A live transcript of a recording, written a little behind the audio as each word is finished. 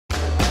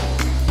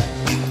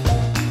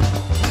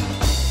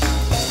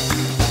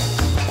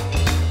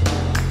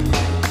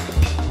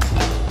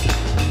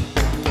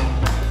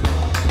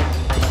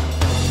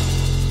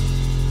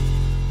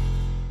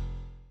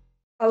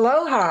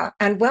Aloha,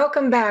 and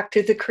welcome back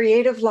to the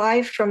Creative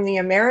Life from the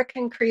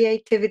American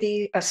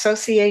Creativity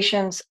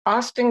Association's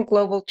Austin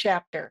Global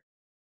Chapter.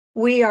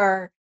 We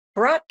are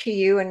brought to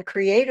you in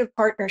creative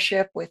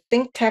partnership with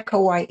Think Tech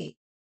Hawaii.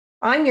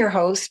 I'm your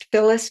host,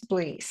 Phyllis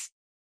Blees.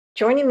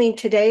 Joining me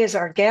today is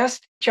our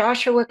guest,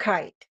 Joshua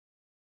Kight.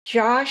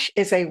 Josh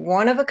is a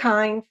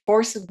one-of-a-kind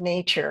force of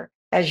nature,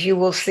 as you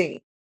will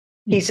see.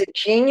 He's a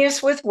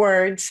genius with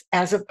words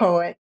as a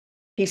poet.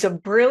 He's a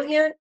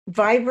brilliant,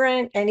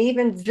 vibrant, and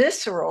even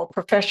visceral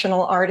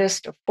professional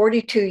artist of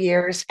 42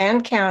 years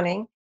and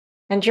counting.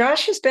 And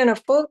Josh has been a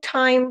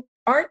full-time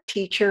art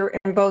teacher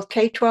in both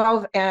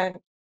K-12 and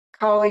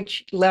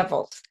college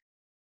levels.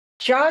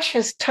 Josh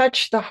has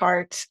touched the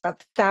hearts of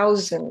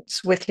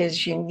thousands with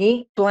his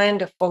unique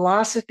blend of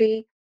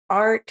philosophy,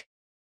 art,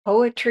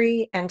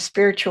 poetry, and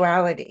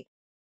spirituality.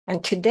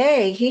 And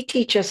today he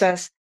teaches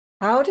us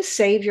how to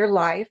save your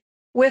life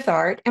with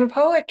art and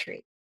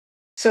poetry,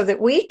 so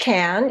that we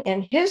can,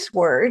 in his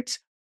words,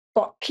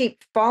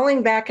 keep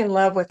falling back in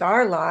love with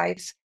our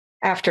lives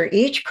after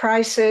each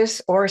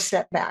crisis or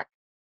setback.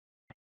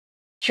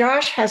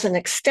 Josh has an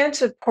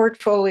extensive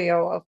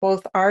portfolio of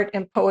both art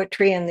and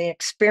poetry and the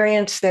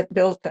experience that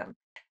built them.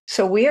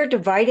 So we are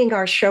dividing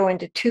our show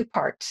into two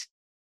parts.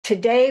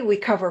 Today, we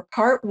cover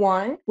part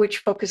one, which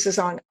focuses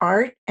on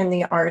art and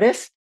the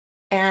artist.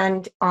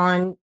 And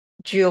on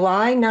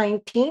July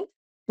 19th,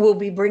 we'll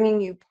be bringing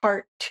you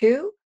part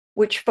two,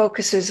 which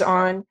focuses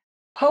on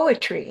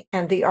poetry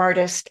and the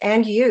artist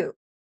and you.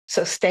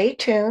 So stay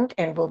tuned,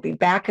 and we'll be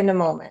back in a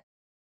moment.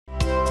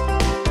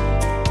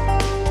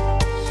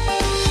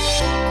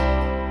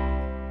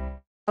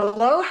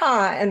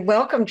 Aloha and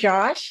welcome,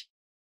 Josh.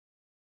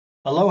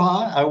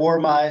 Aloha. I wore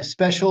my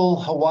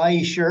special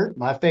Hawaii shirt,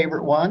 my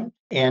favorite one,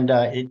 and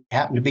it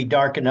happened to be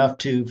dark enough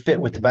to fit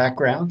with the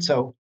background.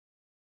 So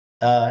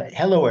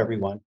hello,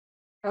 everyone.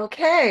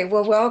 Okay,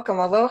 well, welcome.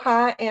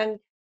 Aloha. And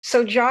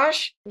so,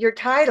 Josh, your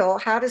title,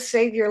 How to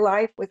Save Your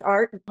Life with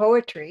Art and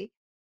Poetry.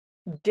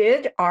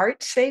 Did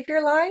art save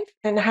your life,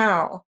 and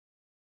how?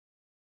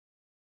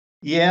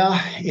 Yeah,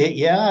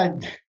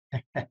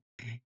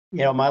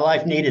 my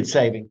life needed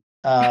saving.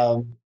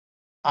 I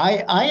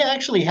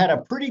actually had a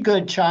pretty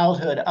good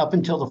childhood up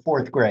until the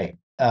fourth grade.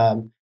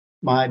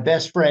 My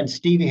best friend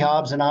Stevie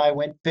Hobbs and I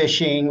went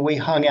fishing. We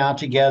hung out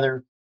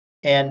together,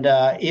 and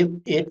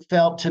it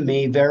felt to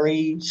me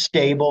very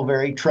stable,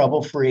 very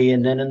trouble-free.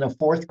 And then in the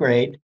fourth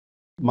grade,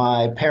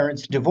 my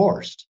parents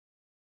divorced,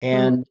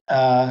 and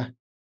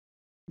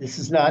this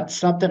is not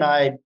something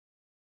I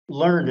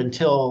learned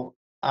until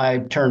I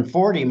turned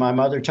 40. My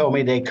mother told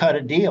me they cut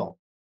a deal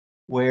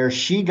where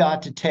she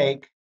got to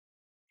take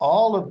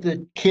all of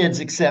the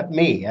kids except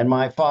me. And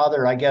my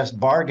father, I guess,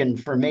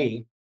 bargained for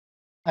me.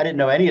 I didn't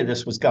know any of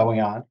this was going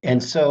on.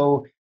 And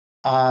so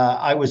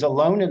I was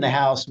alone in the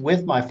house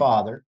with my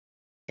father,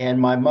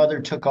 and my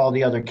mother took all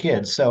the other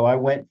kids. So I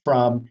went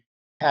from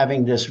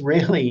having this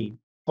really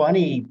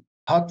funny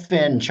Huck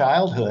Finn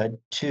childhood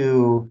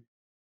to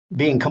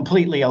being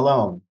completely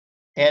alone.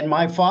 And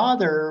my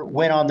father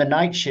went on the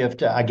night shift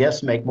to, I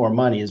guess, make more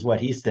money is what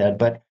he said,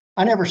 but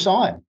I never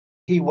saw him.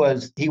 He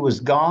was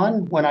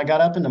gone when I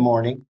got up in the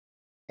morning,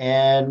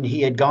 and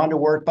he had gone to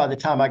work by the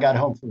time I got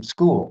home from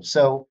school.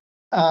 So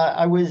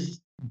I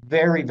was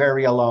very,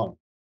 very alone.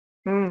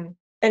 Mm.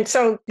 And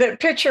so the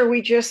picture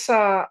we just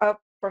saw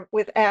up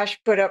with Ash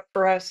put up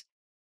for us,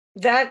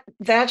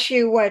 that's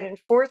you, what, in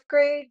fourth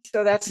grade?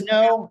 So that's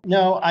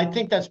No, I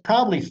think that's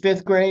probably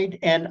fifth grade.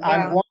 And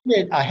yeah.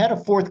 I had a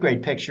fourth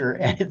grade picture,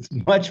 and it's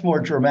much more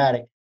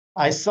dramatic.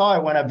 I saw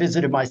it when I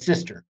visited my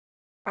sister.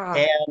 Ah.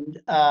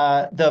 And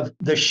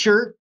the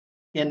shirt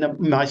in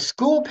my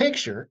school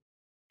picture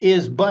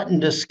is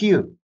buttoned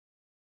askew,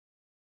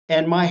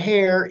 and my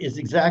hair is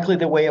exactly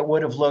the way it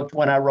would have looked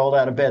when I rolled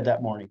out of bed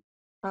that morning.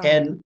 Oh.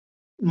 And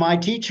my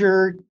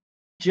teacher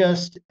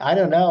just, I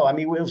don't know. I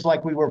mean, it was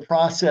like we were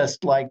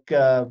processed like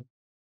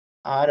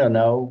I don't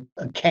know,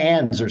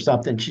 cans or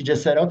something. She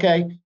just said,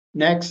 "Okay,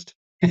 next."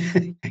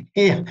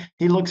 He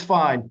looks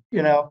fine,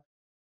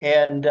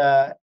 and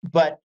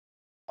but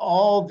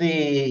all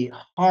the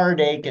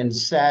heartache and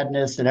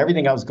sadness and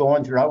everything I was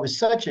going through. I was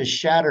such a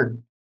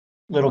shattered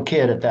little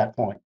kid at that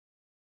point.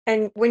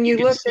 And when You you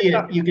can looked at see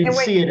it. You can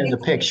see it in you,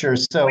 the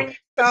pictures. when So you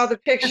saw the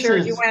this picture,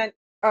 you is, went,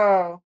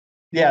 oh,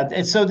 yeah.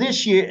 And so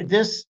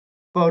this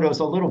photo is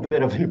a little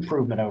bit of an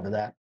improvement over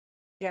that.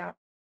 yeah.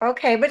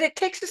 Okay, but it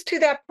takes us to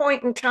that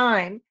point in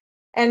time,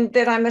 and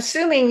that I'm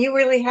assuming you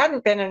really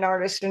hadn't been an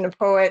artist and a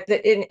poet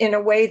that in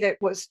a way that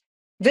was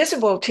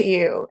visible to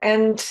you.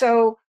 And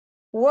so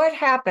what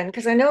happened?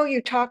 Because I know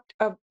you talked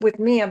with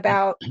me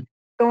about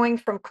going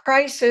from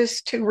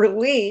crisis to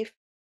relief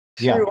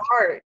through Yeah.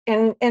 art.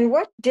 And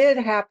what did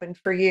happen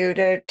for you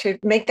to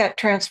make that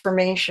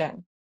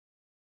transformation?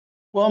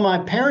 Well, my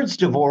parents'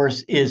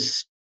 divorce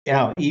is,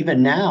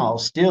 even now,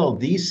 still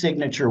the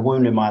signature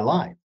wound in my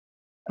life.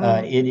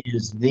 Mm. It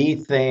is the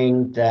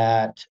thing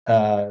that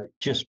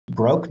just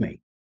broke me.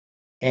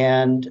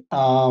 And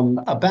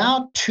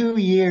about 2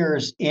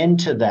 years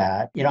into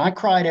that, I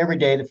cried every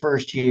day the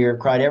first year,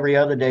 cried every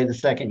other day the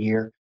second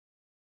year.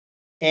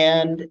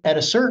 And at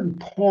a certain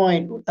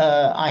point,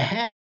 I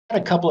had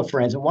a couple of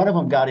friends, and one of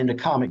them got into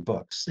comic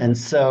books. And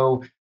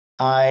so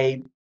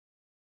I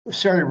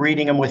started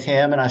reading them with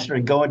him, and I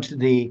started going to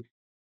the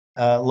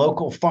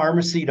local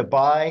pharmacy to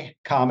buy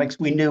comics.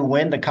 We knew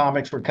when the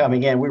comics were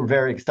coming in. We were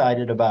very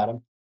excited about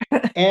them.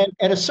 And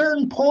at a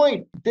certain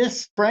point,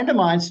 this friend of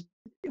mine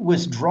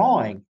was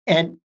drawing,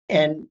 and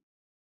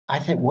I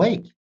said,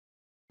 "Wait,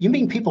 you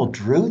mean people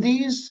drew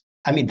these?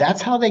 I mean,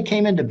 that's how they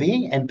came into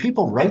being, and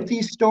people wrote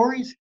these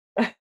stories?"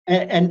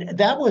 And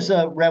that was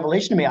a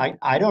revelation to me.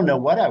 I don't know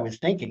what I was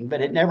thinking,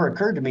 but it never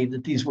occurred to me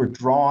that these were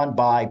drawn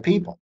by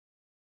people.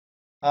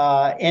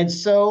 And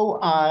so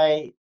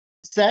I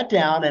sat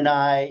down and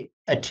I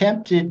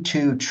attempted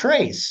to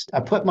trace.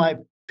 I put my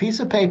piece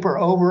of paper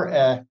over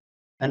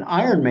an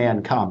Iron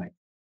Man comic.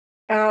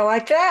 Oh,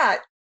 like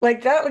that.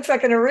 Like that looks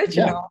like an Yeah.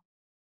 original.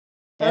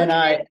 And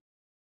Okay.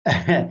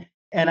 I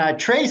and I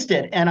traced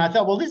it and I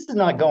thought, well, this is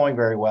not going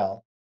very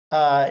well.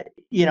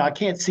 I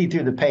can't see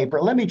through the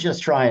paper. Let me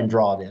just try and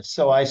draw this.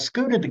 So I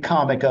scooted the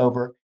comic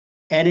over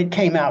and it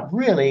came out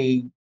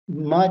really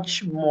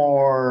much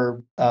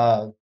more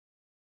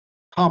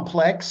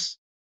complex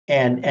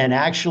and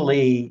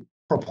actually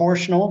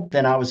proportional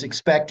than I was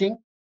expecting.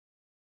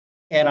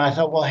 And I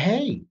thought, well,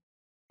 hey,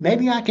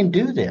 maybe I can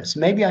do this.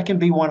 Maybe I can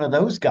be one of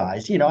those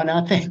guys, And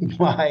I think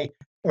my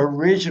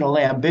original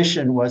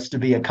ambition was to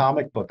be a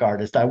comic book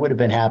artist. I would have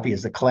been happy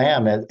as a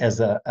clam as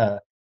an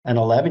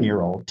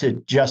 11-year-old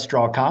to just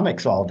draw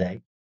comics all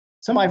day.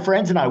 So my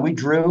friends and I, we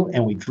drew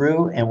and we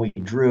drew and we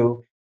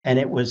drew, and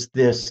it was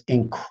this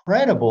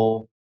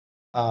incredible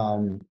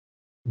um,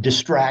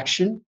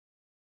 distraction,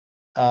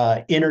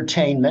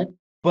 entertainment,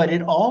 but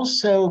it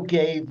also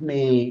gave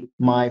me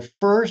my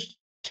first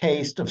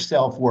taste of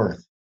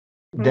self-worth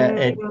that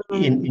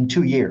Mm. in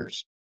 2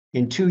 years.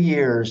 In 2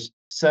 years,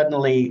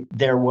 suddenly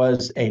there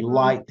was a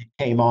light that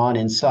came on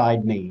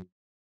inside me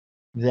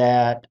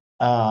that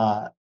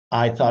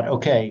I thought,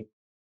 okay,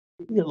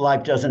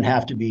 life doesn't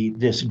have to be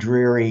this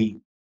dreary,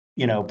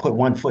 put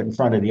one foot in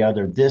front of the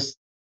other.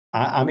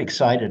 I'm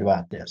excited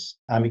about this.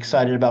 I'm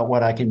excited about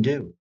what I can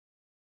do.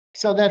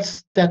 So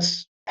that's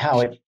how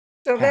it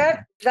So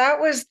happened. that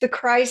was the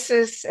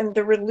crisis and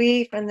the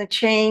relief and the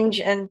change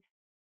and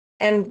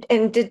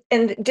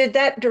did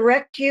that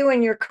direct you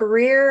in your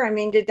career? I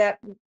mean, did that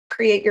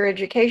create your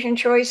education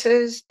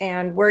choices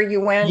and where you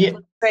went, Yeah,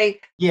 let's say,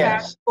 fast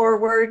yes,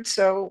 forward?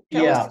 So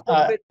tell us yeah. a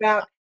little bit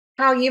about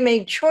how you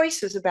made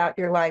choices about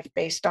your life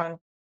based on.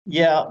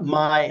 Yeah,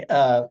 my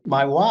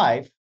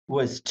wife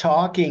was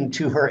talking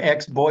to her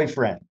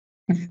ex-boyfriend,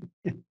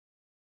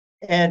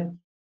 and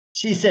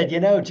she said,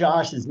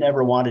 Josh has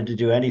never wanted to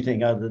do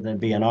anything other than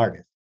be an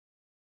artist.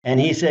 And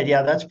he said,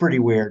 yeah, that's pretty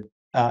weird.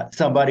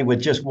 Somebody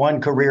with just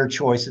one career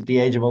choice at the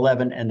age of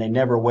 11 and they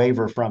never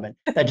waver from it.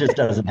 That just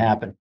doesn't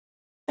happen.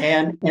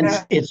 And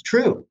Yeah, it's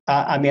true.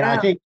 I mean, I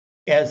yeah. think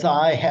as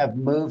I have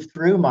moved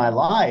through my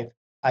life,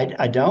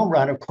 I don't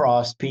run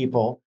across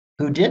people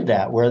who did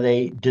that, where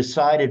they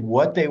decided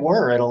what they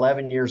were at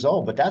 11 years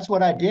old. But that's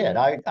what I did.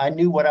 I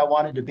knew what I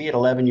wanted to be at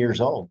 11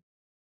 years old.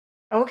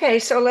 Okay,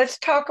 so let's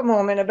talk a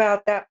moment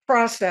about that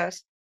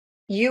process.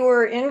 You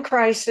were in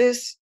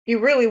crisis. You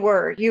really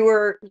were. You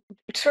were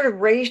sort of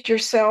raised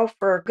yourself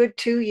for a good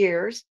 2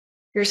 years.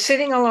 You're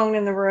sitting alone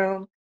in the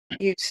room.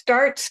 You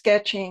start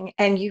sketching,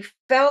 and you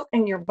felt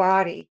in your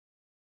body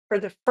for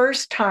the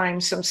first time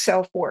some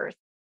self-worth.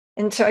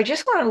 And so I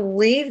just want to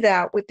leave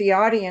that with the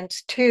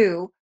audience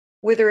too,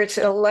 whether it's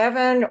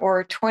 11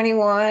 or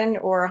 21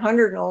 or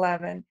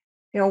 111.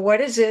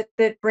 What is it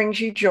that brings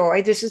you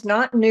joy? This is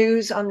not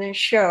news on this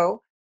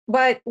show,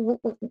 but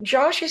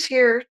Josh is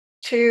here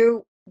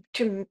to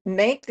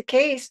make the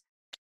case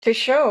to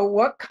show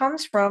what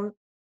comes from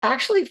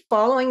actually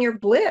following your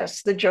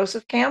bliss, the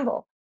Joseph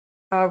Campbell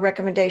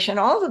recommendation,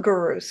 all the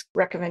gurus'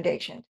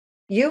 recommendations.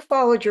 You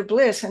followed your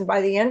bliss, and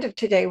by the end of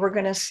today, we're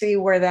going to see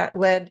where that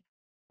led,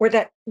 what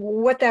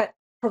that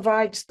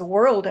provides the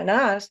world and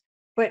us.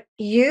 But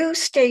you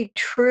stayed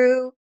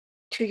true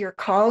to your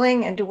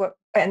calling and to what,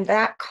 and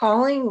that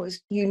calling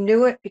was you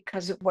knew it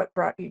because of what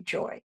brought you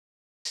joy.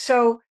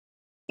 So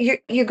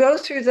you go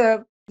through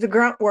the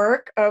grunt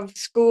work of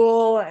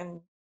school and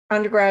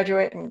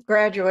undergraduate and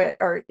graduate,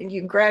 or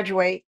you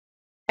graduate,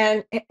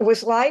 and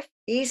was life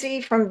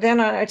easy from then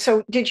on?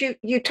 So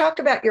you talked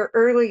about your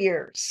early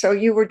years. So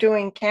you were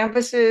doing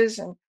canvases,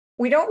 and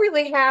we don't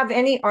really have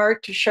any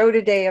art to show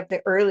today of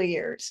the early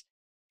years,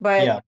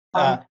 but Yeah.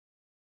 um,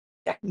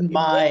 what did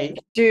My you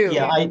do?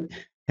 yeah,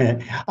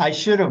 I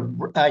should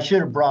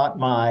have brought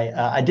my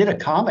I did a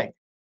comic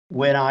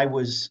when I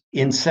was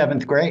in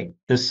seventh grade.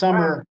 The Wow.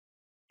 summer,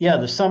 yeah,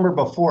 the summer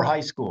before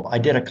high school, I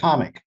did a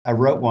comic. I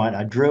wrote one.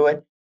 I drew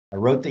it. I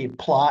wrote the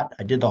plot.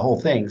 I did the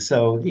whole thing.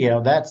 So,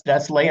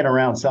 that's laying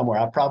around somewhere.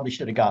 I probably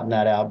should have gotten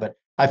that out, but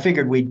I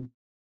figured we'd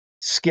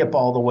skip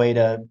all the way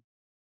to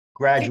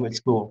graduate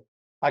school.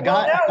 I Well,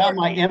 got I no, got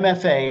my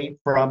MFA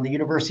from the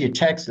University of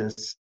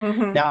Texas.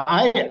 mhm. Now,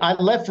 I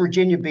left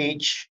Virginia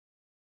Beach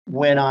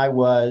when I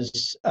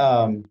was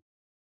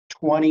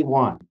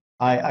 21.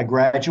 I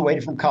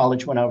graduated from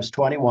college when I was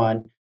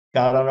 21.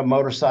 got on a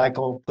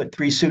motorcycle, put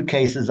 3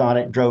 suitcases on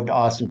it, drove to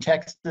Austin,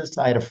 Texas.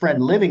 I had a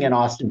friend living in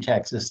Austin,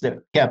 Texas that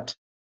kept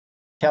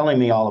telling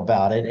me all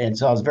about it. And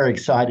so I was very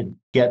excited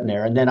getting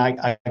there. And then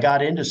I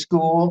got into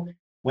school,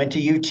 went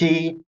to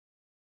UT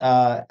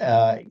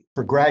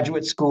for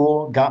graduate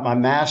school, got my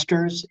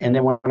master's. And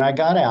then when I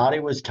got out,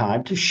 it was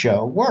time to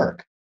show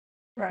work.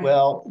 Right.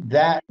 Well,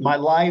 that my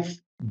life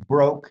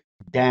broke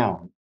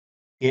down.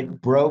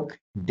 It broke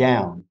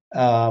down.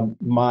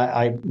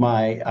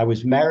 I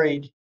was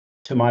married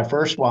to my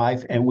first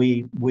wife, and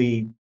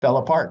we fell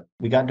apart.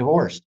 We got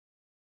divorced,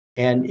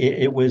 and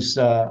it was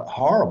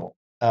horrible.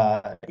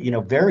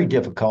 Very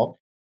difficult.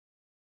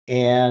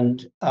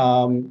 And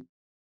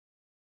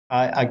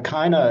I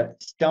kind of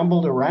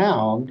stumbled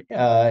around,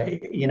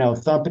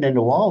 thumping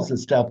into walls and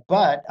stuff.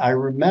 But I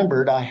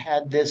remembered I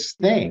had this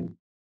thing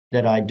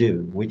that I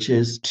do, which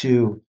is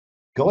to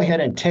go ahead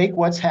and take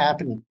what's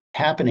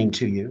happening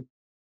to you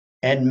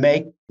and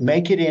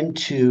make it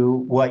into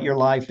what your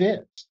life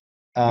is.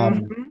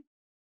 Um, Hmm.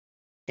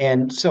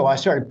 and so I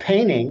started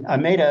painting. I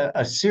made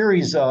a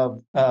series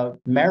of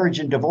marriage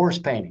and divorce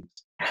paintings,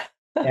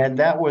 and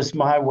that was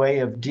my way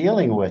of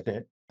dealing with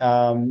it.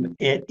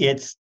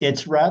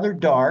 It's rather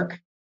dark,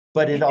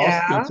 but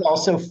Yeah. it's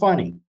also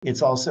funny.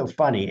 It's also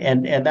funny,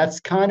 and that's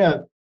kind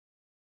of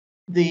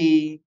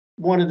the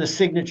one of the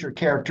signature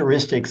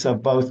characteristics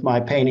of both my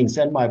paintings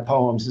and my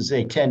poems is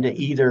they tend to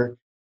either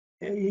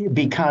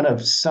be kind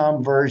of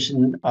some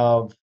version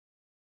of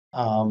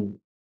um,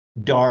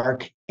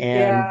 dark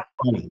and Yeah.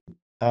 funny.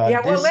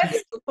 Yeah, well,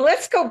 This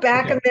let's go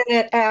back okay, a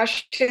minute,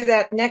 Ash, to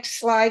that next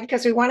slide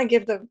because we want to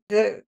give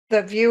the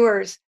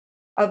viewers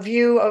a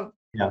view of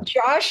yeah,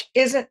 Josh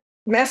isn't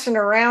messing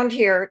around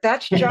here.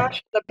 That's Josh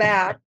in the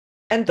back.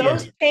 And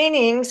those yes,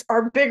 paintings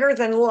are bigger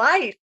than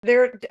life.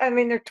 I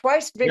mean, they're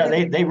twice yeah,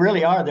 bigger. they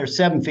really are. They're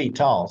 7 feet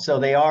tall, so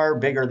they are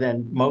bigger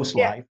than most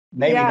Yeah, life.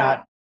 Maybe yeah,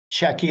 not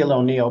Shaquille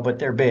O'Neal, but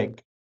they're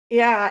big.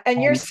 yeah.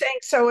 And you're Um, saying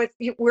so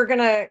we're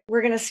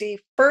gonna see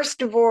first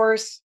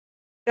divorce.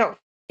 No,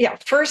 yeah,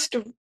 first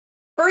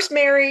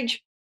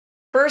marriage,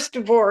 first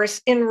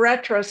divorce in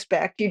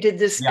retrospect. You did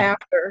this yeah,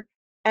 after,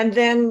 and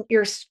then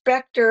your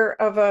specter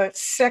of a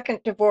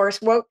second divorce.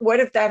 What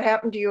if that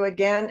happened to you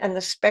again? And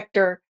the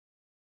specter,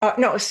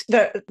 no, a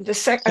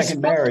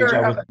second marriage.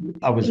 specter of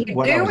I was you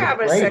what I do was have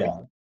a afraid second.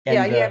 of,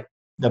 Yeah, and you have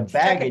the second.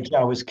 baggage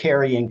I was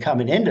carrying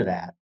coming into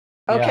that.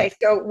 Yeah, Okay,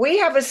 so we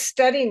have a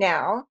study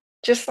now,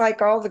 just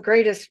like all the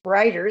greatest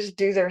writers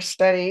do their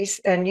studies,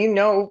 and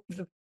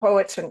the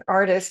poets and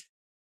artists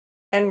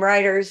and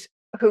writers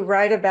who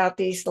write about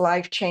these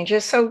life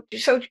changes. So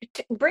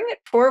bring it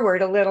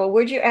forward a little,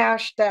 would you,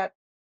 Ash? That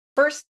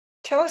first,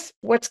 tell us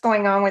what's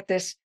going on with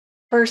this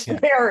first yeah.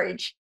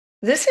 marriage.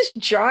 This is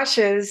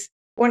Josh's.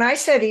 When I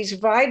said he's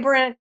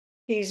vibrant,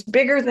 he's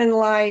bigger than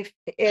life.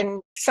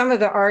 And some of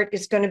the art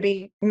is going to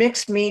be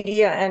mixed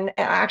media and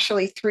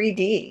actually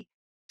 3D.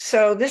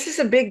 So this is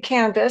a big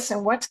canvas.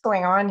 And what's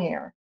going on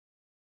here?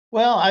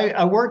 Well,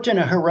 I worked in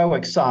a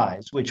heroic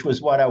size, which was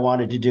what I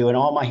wanted to do, and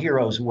all my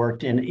heroes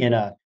worked in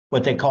a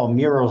what they call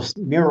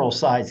mural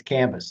size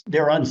canvas.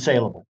 They're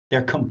unsaleable.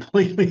 They're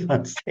completely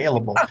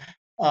unsaleable,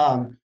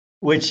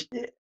 which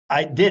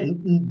I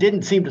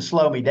didn't seem to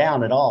slow me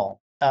down at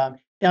all.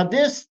 Now,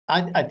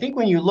 I think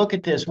when you look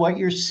at this, what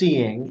you're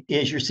seeing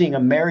is you're seeing a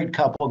married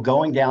couple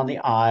going down the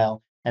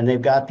aisle, and they've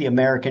got the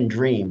American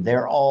dream.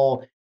 They're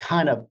all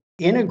kind of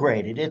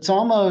integrated. It's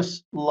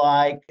almost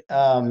like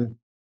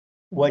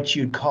what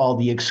you'd call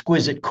the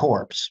exquisite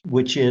corpse,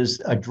 which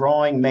is a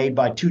drawing made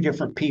by 2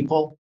 different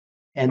people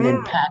and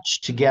then Mm,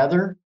 patched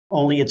together.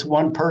 Only it's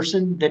one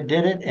person that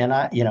did it. And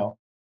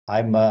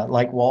I'm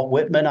like Walt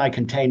Whitman, I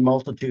contain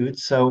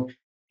multitudes. So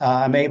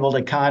I'm able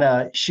to kind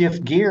of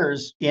shift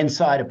gears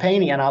inside a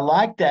painting. And I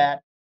like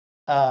that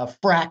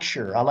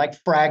fracture. I like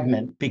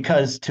fragment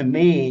because to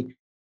me,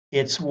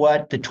 it's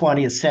what the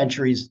 20th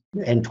centuries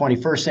and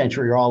 21st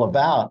century are all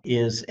about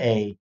is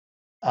a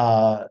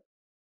uh,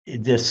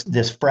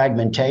 this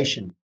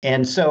fragmentation.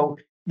 And so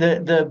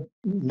the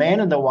man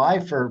and the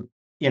wife are,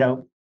 you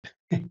know,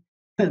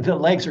 the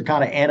legs are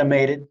kind of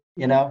animated,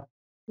 and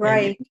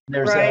right,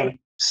 there's a right.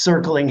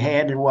 circling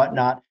hand and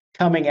whatnot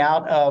coming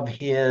out of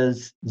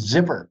his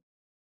zipper.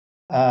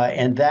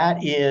 And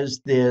that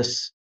is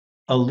this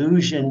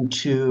allusion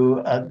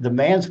to the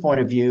man's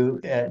point of view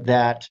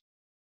that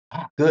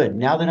good.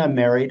 Now that I'm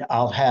married,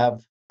 I'll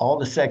have all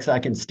the sex I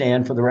can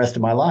stand for the rest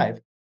of my life.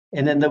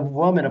 And then the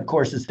woman, of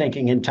course, is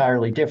thinking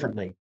entirely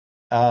differently.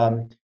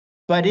 Um,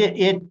 but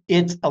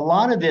it's a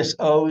lot of this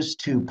owes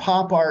to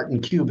pop art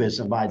and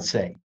cubism, I'd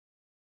say.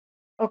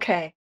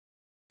 Okay.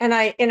 And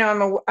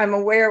I'm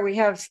aware we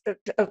have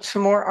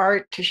some more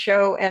art to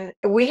show, and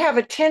we have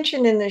a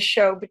tension in this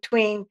show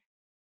between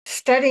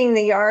studying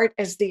the art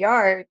as the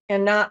art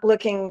and not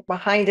looking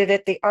behind it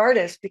at the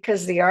artist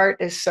because the art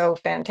is so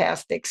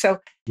fantastic. So,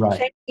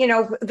 Right.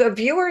 the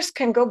viewers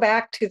can go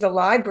back to the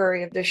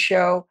library of the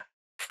show,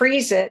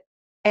 freeze it,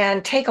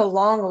 and take a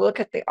long look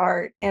at the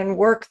art and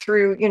work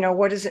through,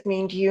 what does it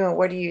mean to you and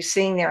what are you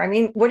seeing there? I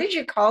mean, what did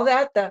you call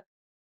that?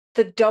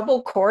 The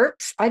double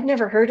corpse? I'd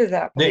never heard of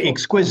that The before.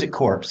 exquisite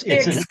corpse.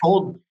 Ex-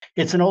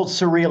 It's an old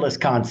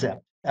surrealist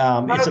concept. It's a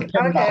okay, okay,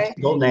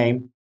 paradoxical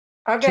name.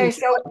 Two okay.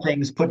 So,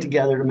 things put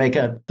together to make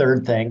a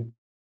third thing.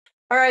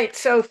 all right.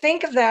 So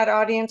think of that,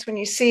 audience, when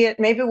you see it.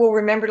 Maybe we'll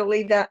remember to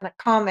leave that in a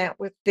comment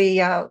with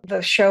the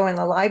show in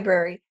the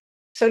library.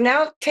 So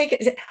now take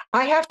it.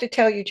 I have to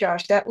tell you,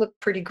 Josh, that looked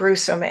pretty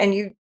gruesome, and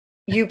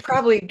you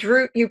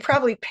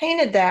probably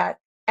painted that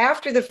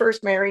after the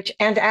first marriage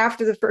and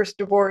after the first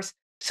divorce.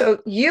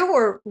 So you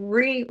were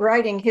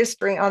rewriting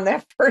history on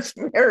that first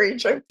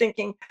marriage, I'm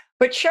thinking.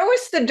 But show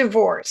us the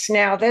divorce.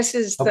 Now, this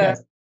is Okay.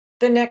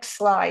 the next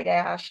slide,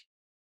 Ash.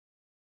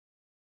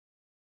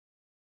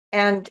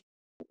 And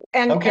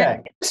Okay.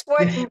 just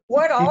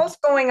what all's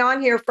going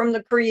on here from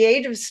the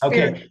creative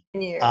spirit Okay.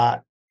 in you.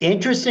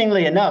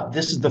 Interestingly enough,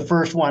 this is the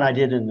first one I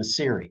did in the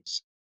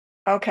series.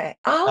 Okay.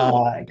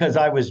 Oh, Because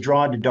I was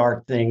drawn to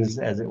dark things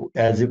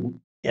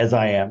as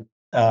I am.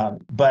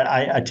 But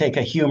I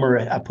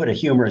put a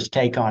humorous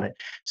take on it.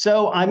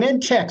 So I'm in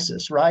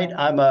Texas, right?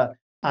 I'm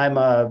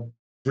a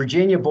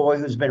Virginia boy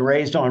who's been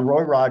raised on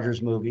Roy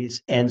Rogers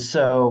movies, and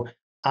so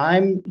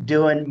I'm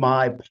doing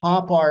my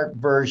pop art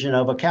version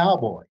of a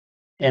cowboy.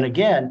 And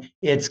again,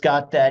 it's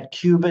got that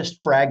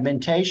cubist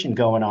fragmentation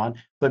going on.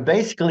 But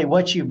basically,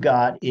 what you've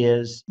got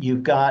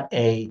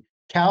a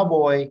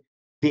cowboy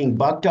being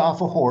bucked off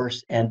a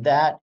horse, and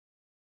that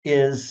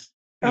is,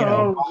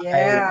 oh my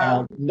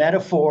yeah.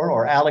 metaphor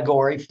or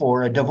allegory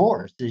for a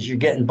divorce. Is you're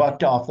getting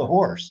bucked off the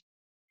horse.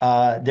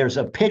 There's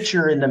a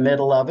picture in the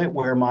middle of it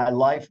where my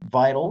life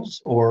vitals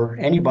or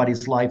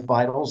anybody's life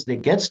vitals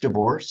that gets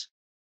divorced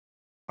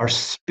are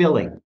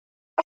spilling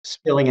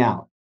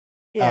out.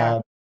 Yeah.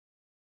 Uh,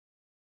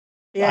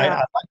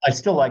 Yeah. I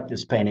still like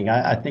this painting.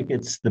 I think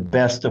it's the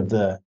best of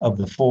the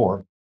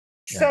four.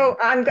 Yeah, So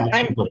my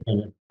humble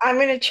opinion. I'm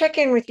going to check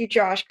in with you,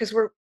 Josh, because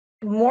we're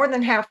more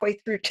than halfway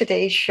through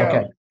today's show. Okay.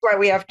 That's why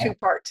we have two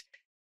parts.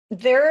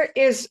 There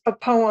is a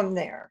poem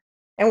there,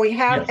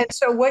 Yes. and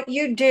so what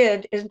you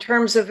did in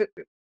terms of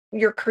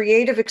your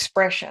creative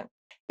expression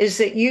is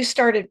that you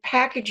started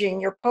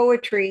packaging your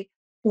poetry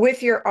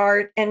with your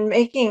art and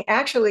making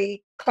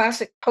actually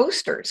classic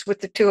posters with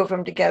the two of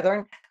them together.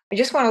 And I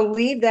just want to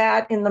leave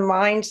that in the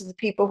minds of the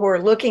people who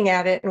are looking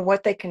at it and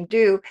what they can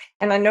do.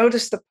 And I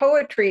noticed the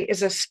poetry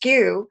is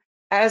askew,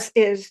 as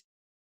is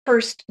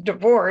first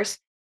divorce.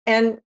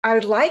 And I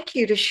would like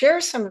you to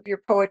share some of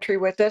your poetry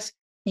with us.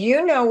 We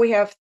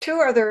have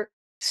two other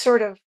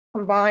sort of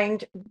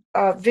combined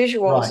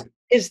visuals. Right.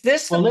 Is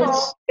this the Well, poem?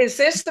 let's Is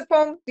this the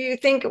poem? Do you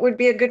think it would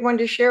be a good one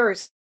to share or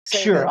save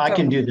Sure, it? I So,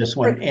 can do this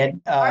one.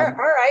 And all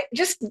right,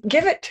 just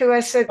give it to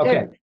us.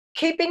 okay,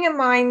 Keeping in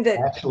mind I that,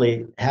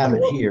 actually have it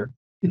well, here.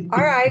 all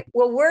right,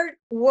 well,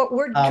 what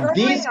we're drawing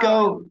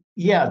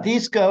on.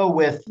 These go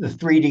with the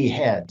 3D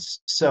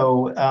heads.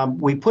 So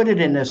we put it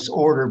in this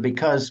order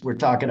because we're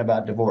talking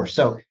about divorce.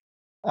 So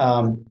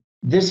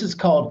this is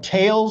called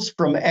Tales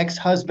from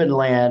Ex-Husband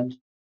Land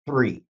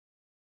 3.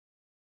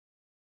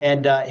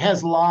 And it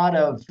has a lot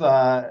of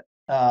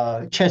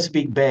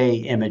Chesapeake Bay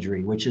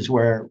imagery, which is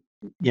where,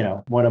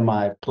 one of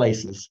my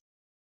places.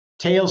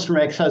 Tales from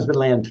Ex-Husband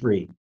Land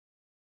 3.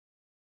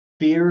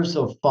 Fears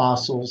of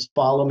fossils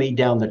follow me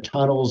down the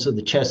tunnels of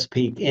the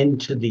Chesapeake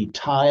into the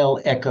tile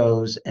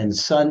echoes and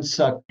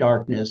sun-sucked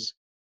darkness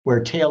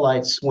where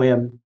taillights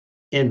swim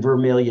in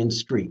vermilion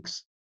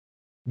streaks.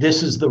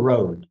 This is the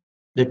road,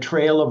 the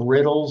trail of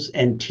riddles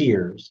and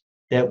tears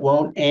that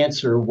won't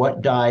answer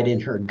what died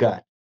in her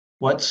gut.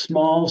 What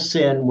small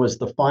sin was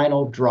the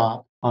final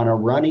drop on a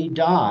runny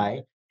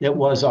dye that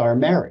was our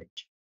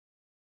marriage?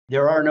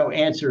 There are no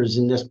answers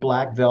in this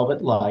black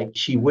velvet light.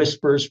 She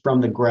whispers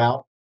from the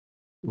grout,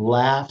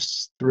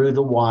 laughs through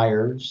the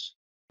wires,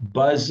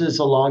 buzzes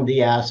along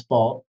the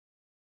asphalt.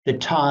 The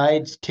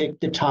tides tick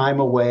the time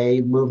away,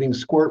 moving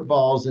squirt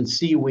balls and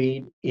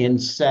seaweed in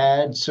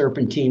sad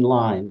serpentine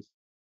lines.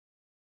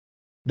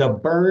 The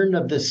burn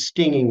of the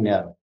stinging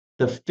nettle,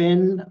 the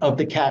fin of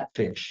the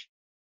catfish,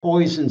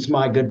 poisons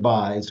my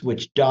goodbyes,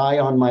 which die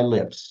on my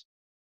lips.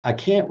 I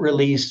can't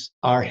release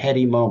our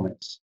heady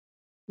moments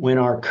when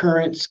our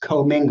currents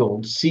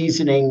commingled,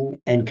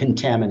 seasoning and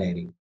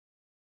contaminating.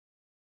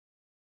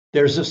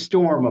 There's a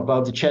storm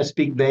above the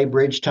Chesapeake Bay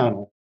Bridge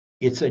Tunnel.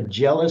 It's a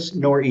jealous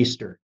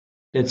nor'easter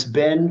that's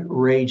been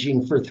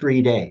raging for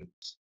 3 days.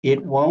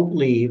 It won't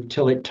leave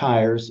till it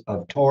tires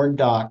of torn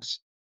docks,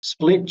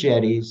 split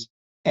jetties,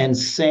 and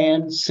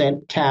sand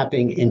sent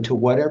tapping into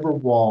whatever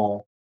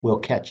wall will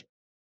catch it.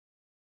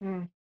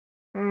 Mm,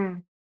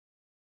 mm,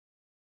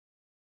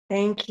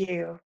 thank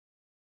you.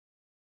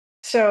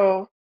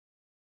 So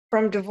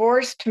from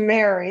divorce to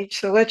marriage.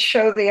 So let's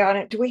show the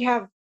audience. Do we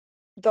have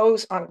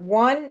those on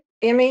one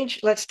image?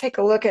 Let's take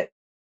a look at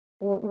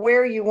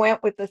where you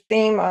went with the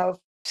theme of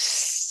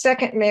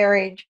second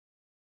marriage.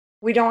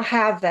 We don't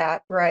have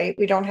that, right?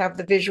 We don't have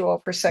the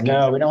visual for second,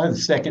 No, we don't have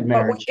the second but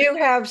we marriage. do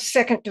have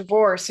second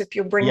divorce, if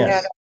you'll bring that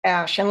Yes. up,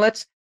 Ash. And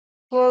let's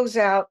close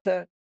out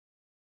the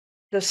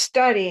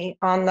study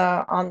on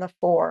the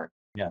four.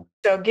 Yeah.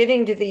 So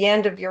getting to the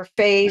end of your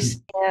face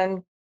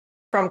and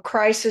from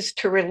crisis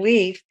to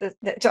relief.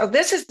 So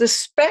this is the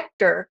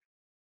specter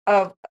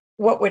of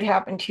what would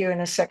happen to you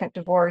in a second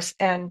divorce.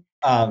 And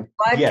I'd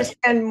like to Yes.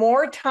 spend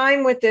more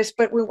time with this,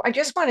 but I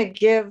just want to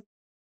give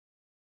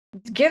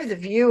the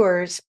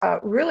viewers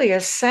really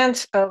a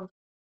sense of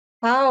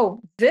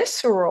how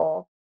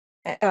visceral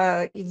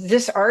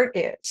this art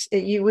is.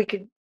 We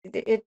could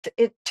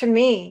it to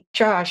me,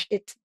 Josh.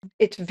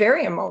 It's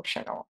very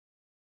emotional.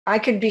 I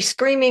could be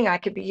screaming, I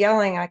could be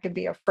yelling, I could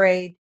be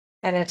afraid,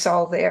 and it's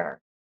all there.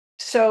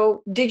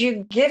 So, did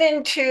you get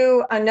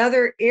into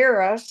another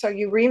era? So,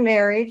 you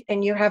remarried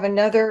and you have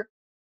another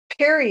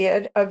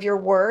period of your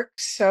work.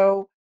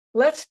 So,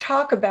 let's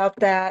talk about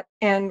that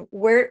and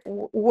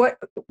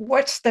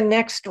what's the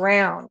next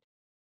round?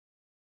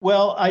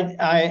 Well,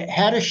 I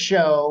had a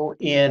show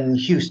in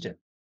Houston,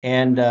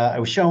 and I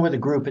was showing with a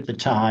group at the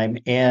time,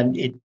 and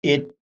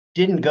it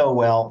didn't go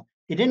well.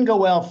 It didn't go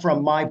well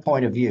from my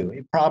point of view.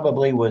 It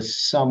probably was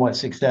somewhat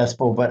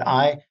successful, but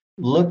I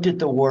looked at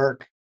the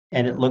work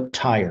and it looked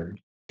tired.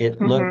 It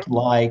Mhm. looked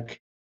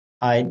like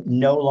I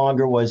no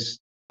longer was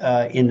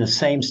in the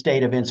same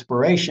state of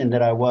inspiration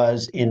that I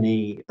was in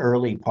the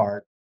early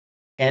part.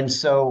 And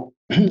so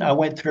I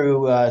went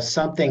through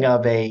something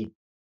of an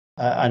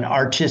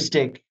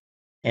artistic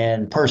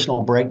and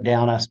personal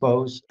breakdown, I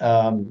suppose.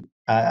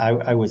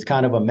 I was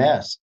kind of a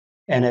mess,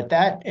 and at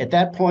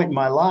that point in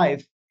my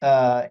life,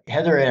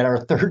 Heather had our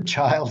third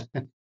child,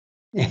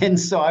 and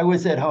so I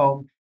was at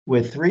home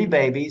with three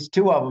babies,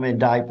 two of them in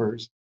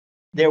diapers.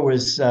 There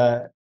was,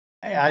 I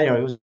don't know,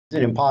 it was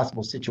an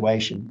impossible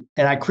situation,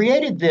 and I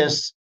created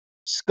this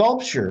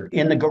sculpture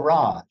in the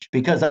garage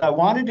because I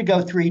wanted to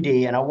go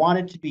 3D and I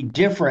wanted to be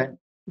different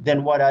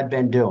than what I'd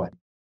been doing.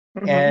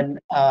 Mhm. And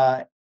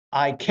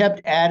I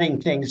kept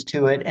adding things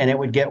to it, and it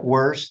would get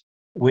worse,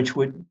 which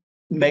would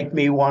make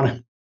me want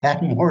to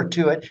add more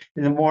to it.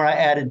 And the more I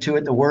added to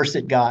it, the worse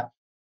it got.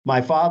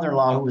 My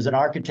father-in-law, who was an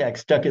architect,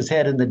 stuck his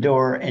head in the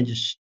door and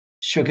just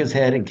shook his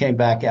head and came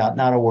back out,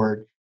 not a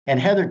word. And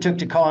Heather took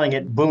to calling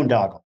it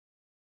boondoggle.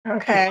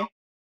 Okay.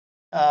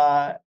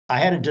 I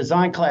had a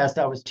design class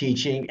I was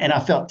teaching, and I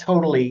felt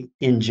totally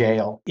in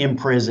jail,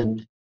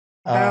 imprisoned,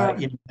 Um,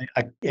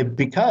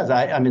 because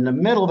I'm in the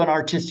middle of an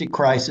artistic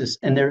crisis,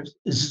 and there's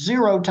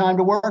zero time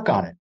to work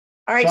on it.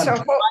 all So right. I'm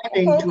So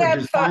driving hold to a that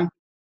thought. design.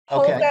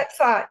 Hold Okay, that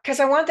thought,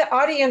 because I want the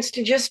audience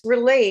to just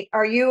relate.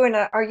 Are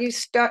you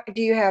stuck?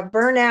 Do you have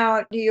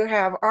burnout? Do you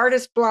have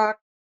artist block?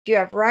 Do you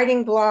have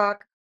writing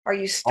block? Are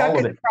you all stuck of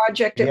at it. a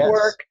project at Yes,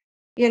 work?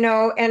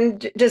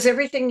 And does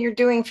everything you're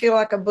doing feel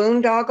like a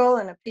boondoggle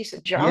and a piece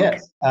of junk?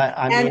 yes.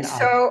 I And mean,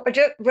 so,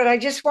 but I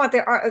just want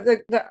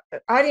the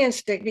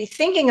audience to be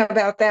thinking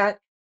about that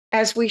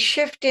as we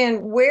shift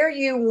in where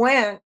you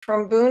went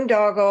from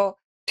boondoggle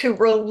to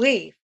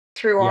relief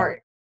through yeah,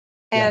 art.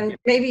 yeah, And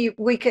maybe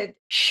we could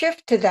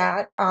shift to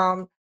that.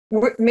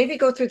 Maybe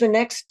go through the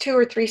next two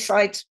or three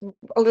slides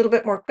a little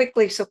bit more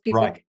quickly so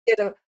people right, can get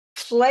a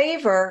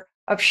flavor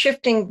of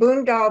shifting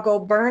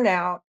boondoggle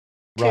burnout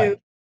to,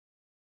 right.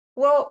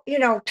 well,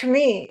 to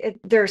me,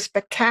 they're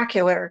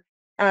spectacular.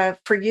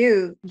 For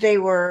you, they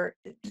were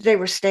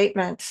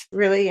statements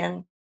really,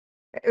 and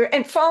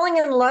falling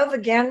in love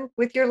again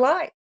with your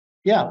life.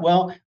 Yeah,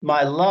 well,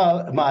 my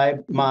love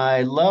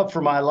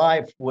for my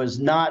life was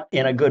not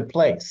in a good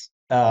place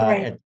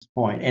Right. at this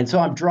point, and so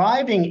I'm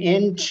driving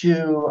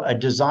into a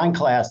design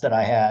class that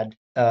I had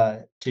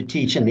to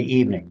teach in the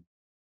evening,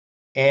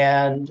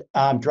 and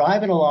I'm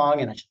driving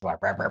along, and I just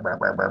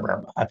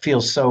I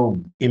feel so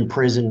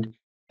imprisoned,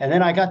 and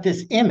then I got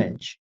this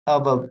image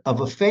of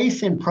a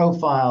face in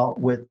profile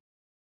with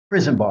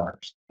prison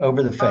bars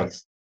over the Oh,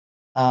 face.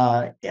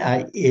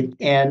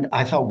 And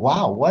I thought,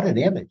 wow, what an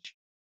image!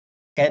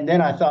 And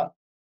then I thought,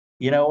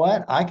 you know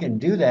what? I can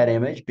do that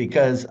image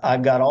because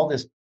I've got all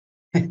this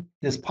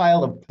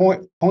pile of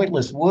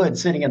pointless wood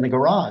sitting in the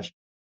garage.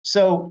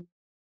 So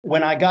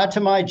when I got to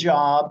my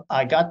job,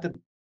 I got the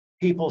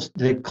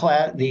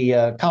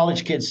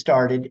college kids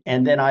started,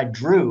 and then I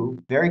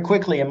drew very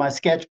quickly in my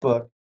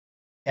sketchbook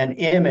an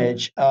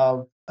image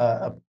of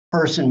a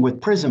person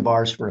with prison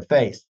bars for a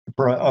face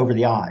over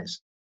the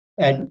eyes,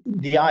 and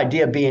the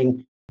idea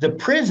being the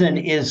prison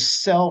is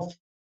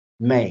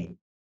self-made.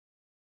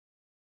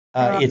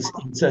 uh,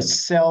 It's a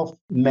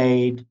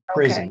self-made okay.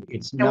 prison.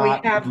 It's And we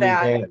not have really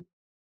that. there.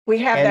 We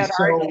have And that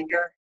art so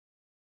here.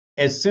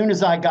 as soon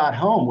as I got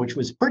home, which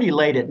was pretty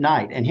late at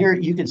night, and here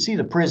you can see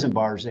the prison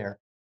bars there.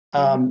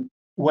 Mhm.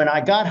 When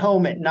I got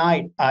home at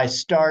night, I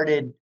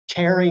started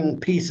tearing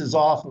pieces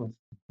off of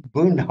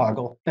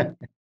Boondoggle,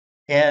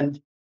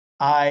 and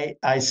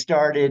I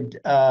started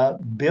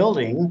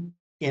building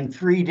in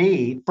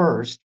 3D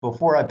first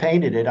before I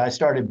painted it. I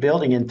started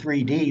building in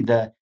 3D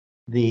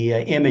the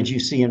image you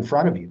see in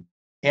front of you,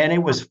 and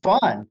it was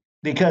fun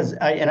because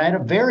I had a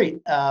very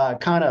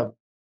kind of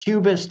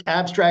cubist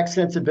abstract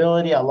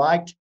sensibility. I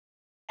liked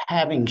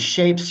having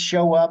shapes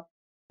show up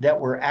that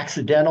were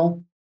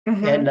accidental.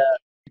 Mhm. And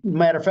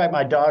matter of fact,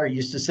 my daughter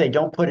used to say,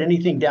 "Don't put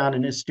anything down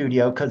in this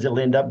studio because it'll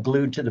end up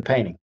glued to the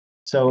painting."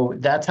 So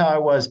that's how I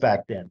was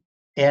back then.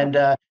 And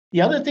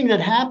The other thing that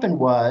happened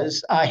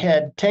was I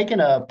had taken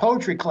a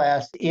poetry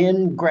class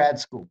in grad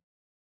school,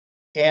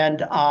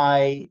 and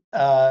I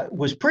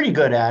was pretty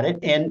good at it.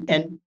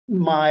 And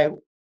my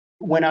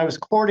when I was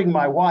courting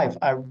my wife,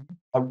 I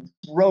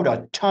wrote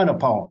a ton of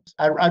poems.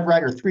 I'd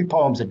write her 3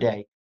 poems a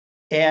day,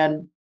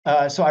 and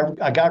so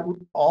I got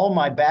all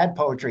my bad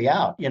poetry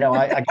out.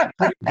 I got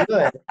pretty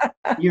good.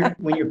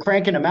 When you're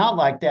cranking them out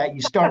like that,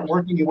 you start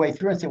working your way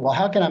through and say, well,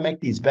 how can I make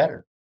these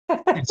better?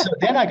 And so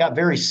then I got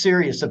very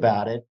serious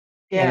about it,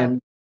 Yeah.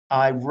 and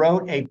I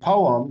wrote a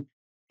poem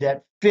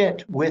that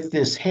fit with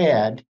this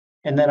head.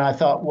 And then I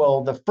thought,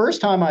 well, the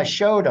first time I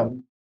showed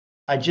them,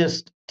 I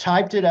just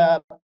typed it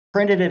up,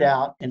 printed it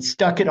out, and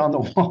stuck it on the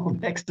wall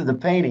next to the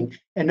painting,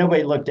 and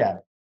nobody looked at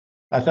it.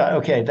 I thought,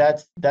 okay,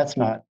 that's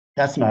not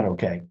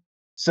okay.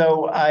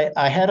 So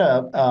I had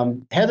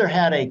Heather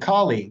had a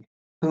colleague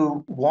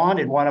who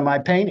wanted one of my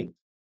paintings.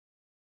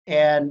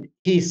 And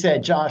he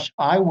said, Josh,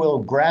 I will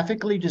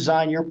graphically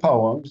design your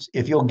poems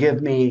if you'll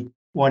give me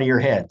one of your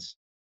heads.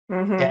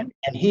 Mm-hmm.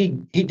 And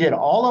he did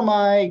all of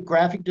my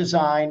graphic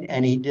design,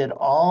 and he did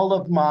all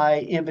of my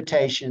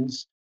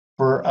invitations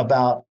for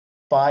about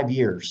 5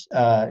 years.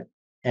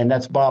 And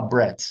that's Bob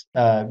Brett's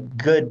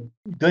good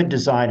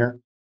designer.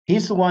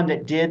 He's the one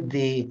that did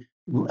the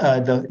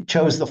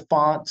chose the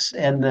fonts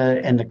and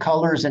the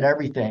colors and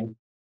everything.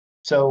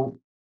 So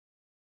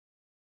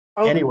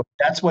Okay. anyway,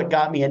 that's what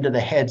got me into the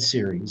head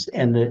series.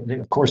 And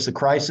of course, the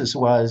crisis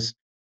was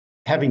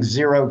having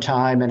zero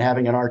time and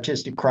having an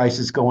artistic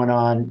crisis going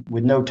on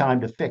with no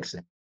time to fix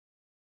it.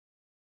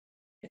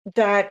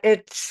 That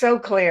it's so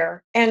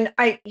clear. And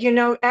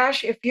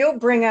Ash, if you'll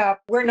bring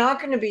up, we're not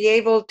going to be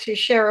able to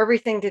share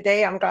everything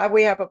today. I'm glad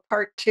we have a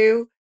part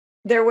two.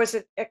 There was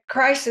a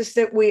crisis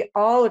that we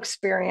all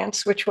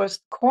experienced, which was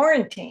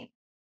quarantine.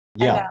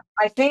 And Yeah.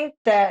 I think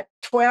that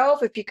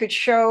 12, if you could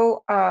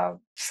show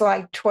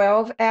slide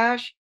 12,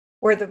 Ash,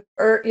 where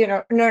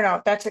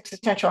no, that's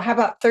existential. How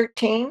about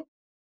 13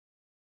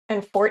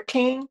 and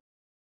 14?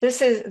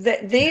 These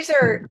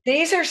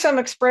are some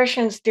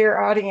expressions, dear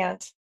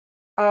audience,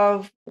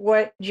 of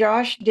what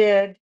Josh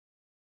did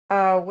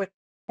with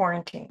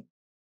quarantine.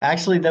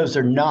 Actually, those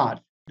are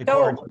not the Oh,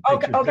 quarantine okay,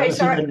 pictures. okay, Those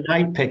are sorry. the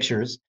night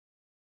pictures.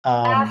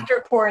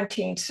 After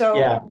quarantine. So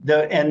Yeah.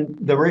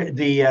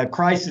 The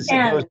crisis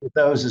that goes and with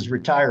those is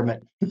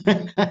retirement.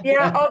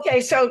 yeah,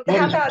 okay. So What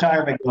how is about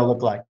retirement going to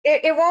look like?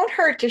 it won't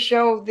hurt to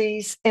show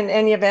these in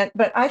any event,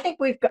 but I think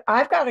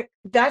I've got to,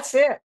 that's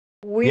it.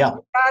 We've Yeah.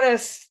 got to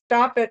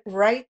stop it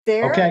right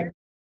there. Okay.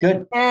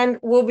 Good. And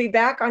we'll be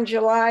back on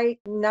July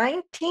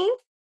 19th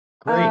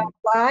Great.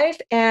 live.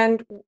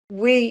 And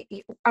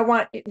I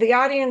want the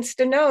audience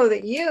to know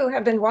that you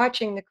have been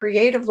watching The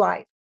Creative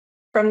Life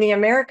from the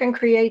American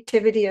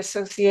Creativity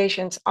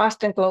Association's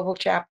Austin Global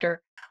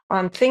Chapter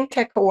on Think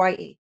Tech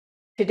Hawaii.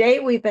 Today,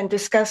 we've been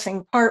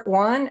discussing part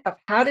one of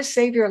How to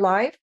Save Your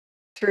Life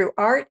through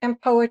art and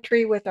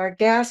poetry with our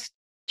guest,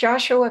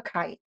 Joshua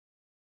Kight.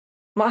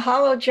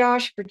 Mahalo,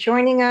 Josh, for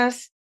joining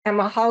us, and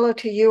mahalo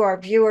to you, our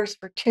viewers,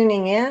 for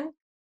tuning in.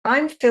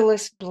 I'm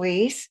Phyllis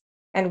Blees,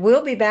 and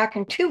we'll be back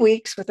in 2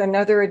 weeks with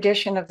another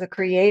edition of The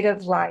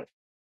Creative Life.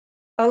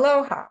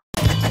 Aloha.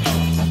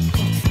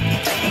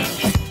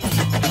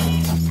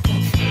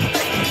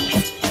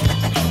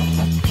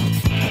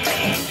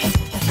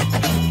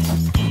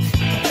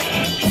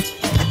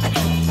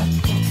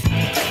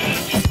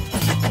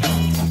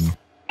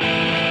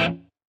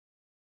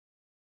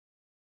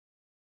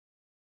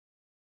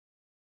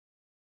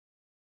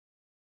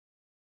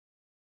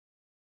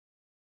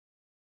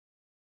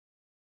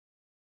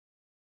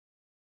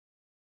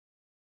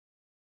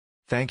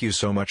 Thank you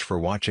so much for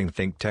watching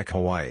Think Tech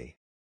Hawaii.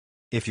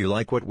 If you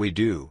like what we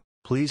do,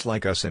 please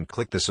like us and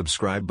click the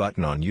subscribe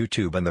button on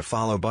YouTube and the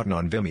follow button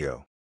on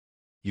Vimeo.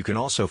 You can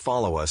also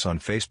follow us on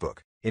Facebook,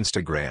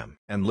 Instagram,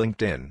 and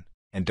LinkedIn,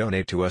 and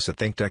donate to us at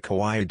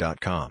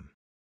thinktechhawaii.com.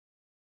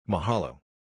 Mahalo.